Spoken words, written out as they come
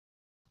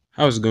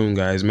How's it going,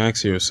 guys?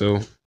 Max here. So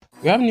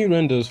we have new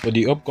renders for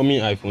the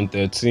upcoming iPhone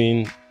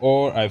 13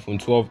 or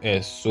iPhone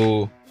 12s,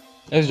 so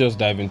let's just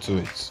dive into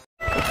it.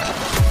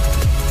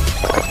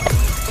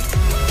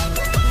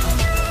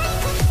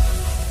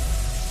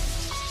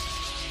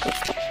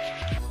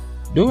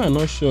 Though we are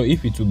not sure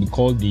if it will be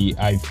called the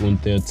iPhone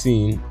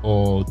 13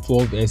 or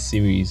 12s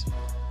series,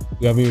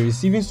 we have been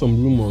receiving some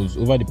rumors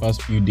over the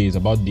past few days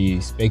about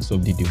the specs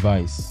of the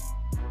device.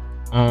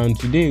 And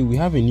today we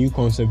have a new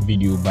concept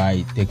video by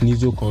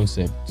Technizo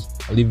Concept.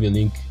 I'll leave a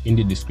link in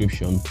the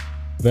description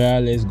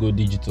via Let's Go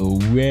Digital,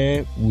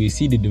 where we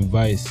see the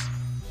device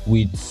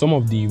with some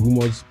of the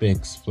rumored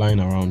specs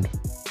flying around.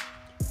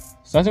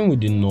 Starting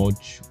with the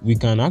notch, we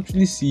can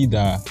actually see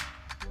that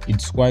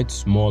it's quite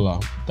smaller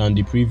than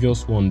the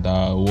previous one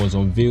that was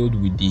unveiled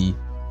with the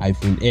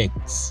iPhone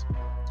X.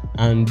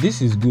 And this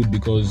is good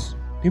because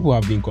people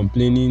have been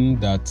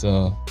complaining that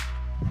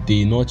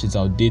the notch is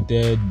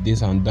outdated,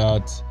 this and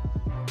that.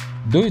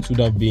 Though it would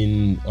have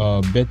been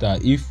better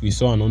if we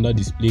saw an under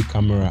display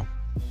camera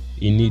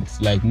in it,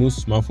 like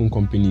most smartphone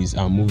companies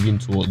are moving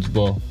towards,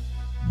 but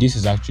this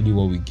is actually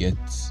what we get.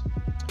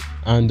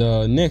 And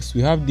next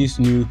we have this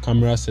new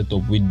camera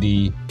setup with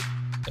the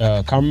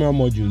camera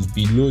modules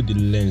below the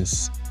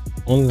lens,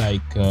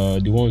 unlike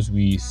the ones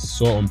we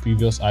saw on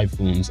previous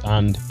iPhones.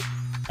 And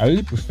I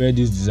really prefer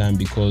this design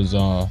because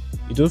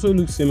it also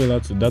looks similar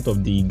to that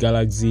of the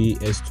Galaxy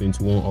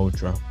S21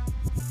 Ultra.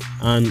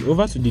 And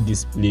over to the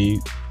display,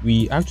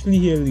 we actually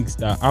hear leaks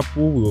that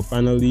Apple will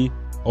finally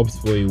opt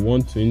for a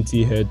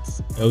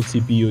 120Hz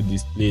LTPO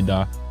display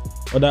that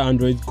other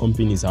Android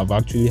companies have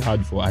actually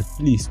had for at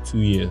least 2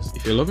 years.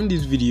 If you're loving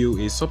this video,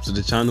 a sub to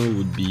the channel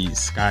would be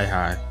sky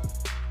high.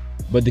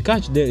 But the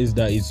catch there is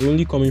that it's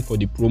only coming for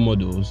the Pro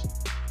models,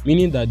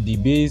 meaning that the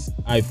base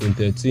iPhone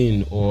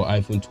 13 or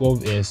iPhone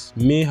 12s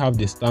may have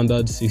the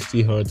standard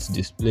 60Hz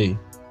display.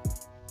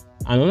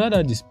 And under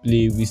that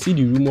display, we see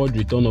the rumored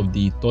return of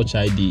the Touch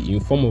ID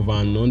in form of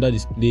an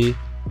under-display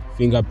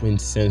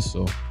fingerprint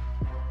sensor.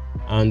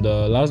 And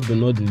last but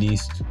not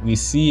least, we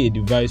see a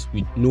device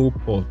with no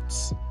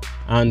ports.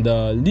 And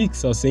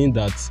leaks are saying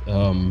that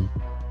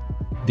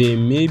there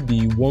may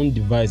be one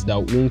device that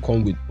won't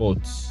come with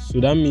ports. So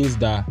that means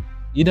that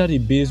either the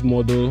base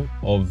model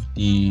of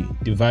the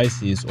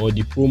devices or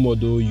the Pro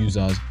model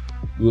users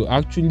will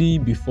actually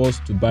be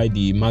forced to buy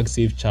the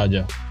MagSafe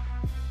charger.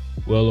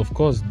 Well, of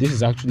course, this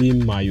is actually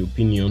my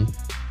opinion.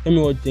 Tell me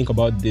what you think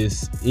about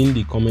this in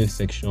the comment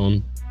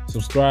section.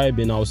 Subscribe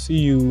and I'll see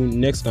you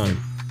next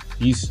time.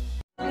 Peace.